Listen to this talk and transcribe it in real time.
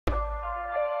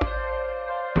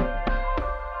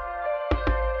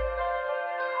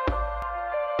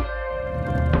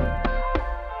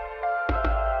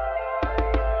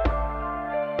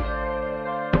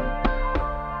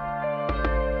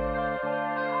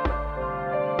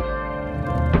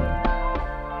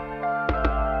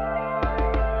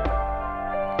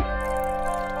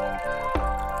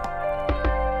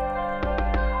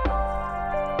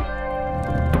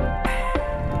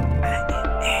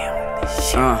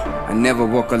I never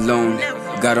walk alone.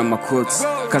 Got on my quotes,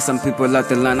 cause some people out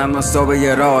the line, I'm not sorry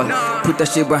at all. Put that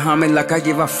shit behind me like I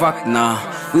give a fuck, nah.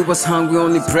 We was hungry,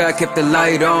 only pray I kept the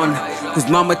light on. Cause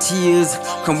mama tears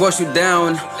can wash you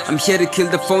down. I'm here to kill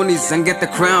the phonies and get the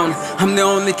crown. I'm the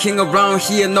only king around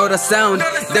here, know the sound.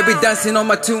 They be dancing on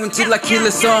my tune till I kill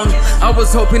a song. I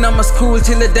was hoping I'm a school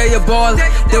till the day of ball.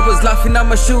 They was laughing at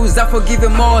my shoes, I forgive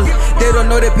them all. They don't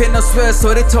know they pain, I swear,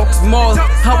 so they talk small.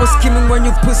 I was scheming when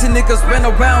you pussy niggas ran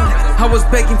around. I was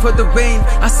begging for the rain,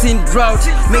 I seen drought.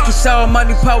 Making shower,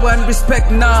 money, power and respect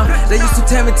now. They used to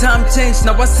tell me time changed,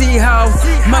 now I see how.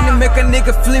 Money make a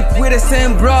nigga flip with the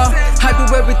same bra. I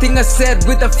do everything I said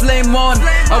with the flame on.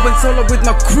 I went solo with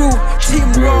my crew, team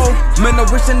roll. Man, I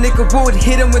wish a nigga would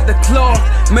hit him with the claw.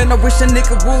 Man, I wish a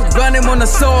nigga would run him on a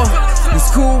saw. The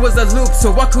school was a loop,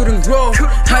 so I couldn't grow.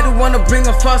 I didn't wanna bring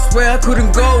a fuss where I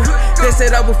couldn't go. They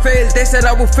said I would fail, they said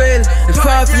I would fail. And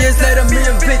 5 years later, me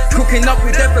and Vic cooking up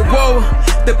with every woe.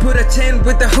 They put a chain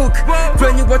with the hook.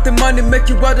 Bring you what the money, make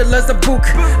you idle as a book.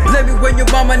 Blame me when your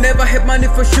mama never had money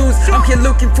for shoes. I'm here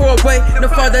looking for a way, no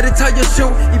father to tie your shoe.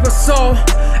 It was so,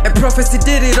 and prophecy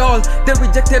did it all. They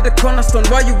rejected the cornerstone,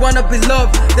 why you wanna be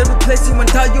loved? They replace you and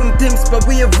tie you in things, but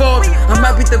we evolved. I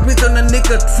might be the reason a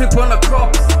nigga trip on a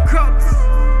cross.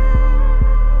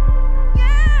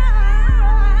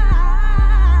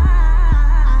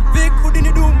 Vic, who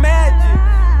didn't do magic?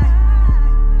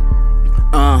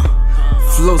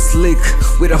 Flow slick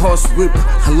with a horse whip.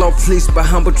 A law pleased by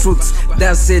humble truths.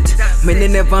 That's it. Many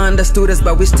never understood us,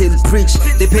 but we still preach.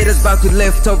 They paid us back with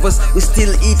leftovers, we still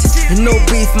eat. And no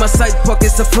beef, my side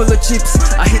pockets are full of chips.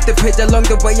 I hit the page along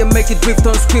the way and make it drift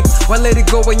on script. Why let it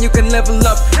go when you can level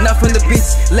up? Enough on the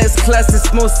beats, less classes,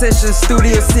 more sessions,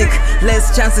 studio sick.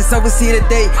 Less chances, I will see the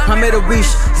day. I made a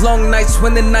wish. Long nights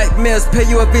when the nightmares pay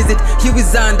you a visit. He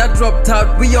resigned, I dropped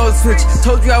out, we all switched.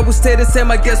 Told you I would stay the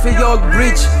same, I guess we all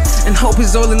breach. And hope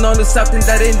is all in on to something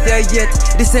that ain't there yet.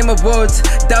 These same words,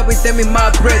 die with them in my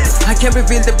breath. I can't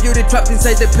reveal the beauty trapped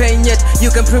inside the pain yet.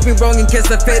 You can prove me wrong in case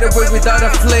I fade away without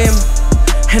a flame.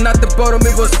 And at the bottom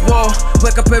it was war.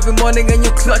 Wake up every morning and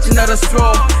you clutching at a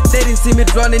straw. They didn't see me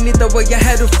drowning either way, I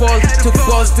had to fall. Took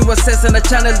balls to assess and I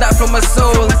channeled that from my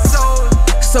soul.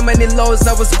 So many laws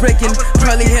I was breaking.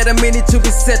 Probably had a minute to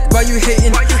be set. Why you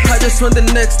hating? I just want the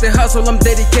next, the hustle I'm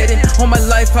dedicating. All my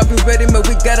life I've been ready, man,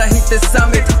 we gotta hit the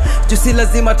summit. Jusi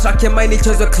lazima track ya maini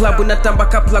chozo klabu. Natamba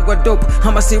kapla kwa dope,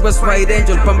 I'm a serious white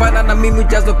angel. Pambana na mimi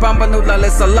jazo pamba na ulale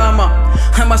salama.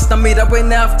 I'm a stamina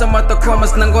when after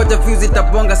matakomas. Nangoja views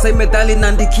itabonga, say medali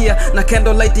nandikia. Na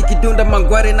candlelight ikidunda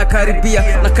mangware na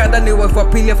karibia. Na kanda ni wife wa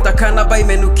pili after kana ba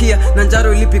imenukia. Na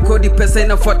njaro ilipi kodi pesa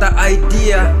inafuata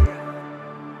idea.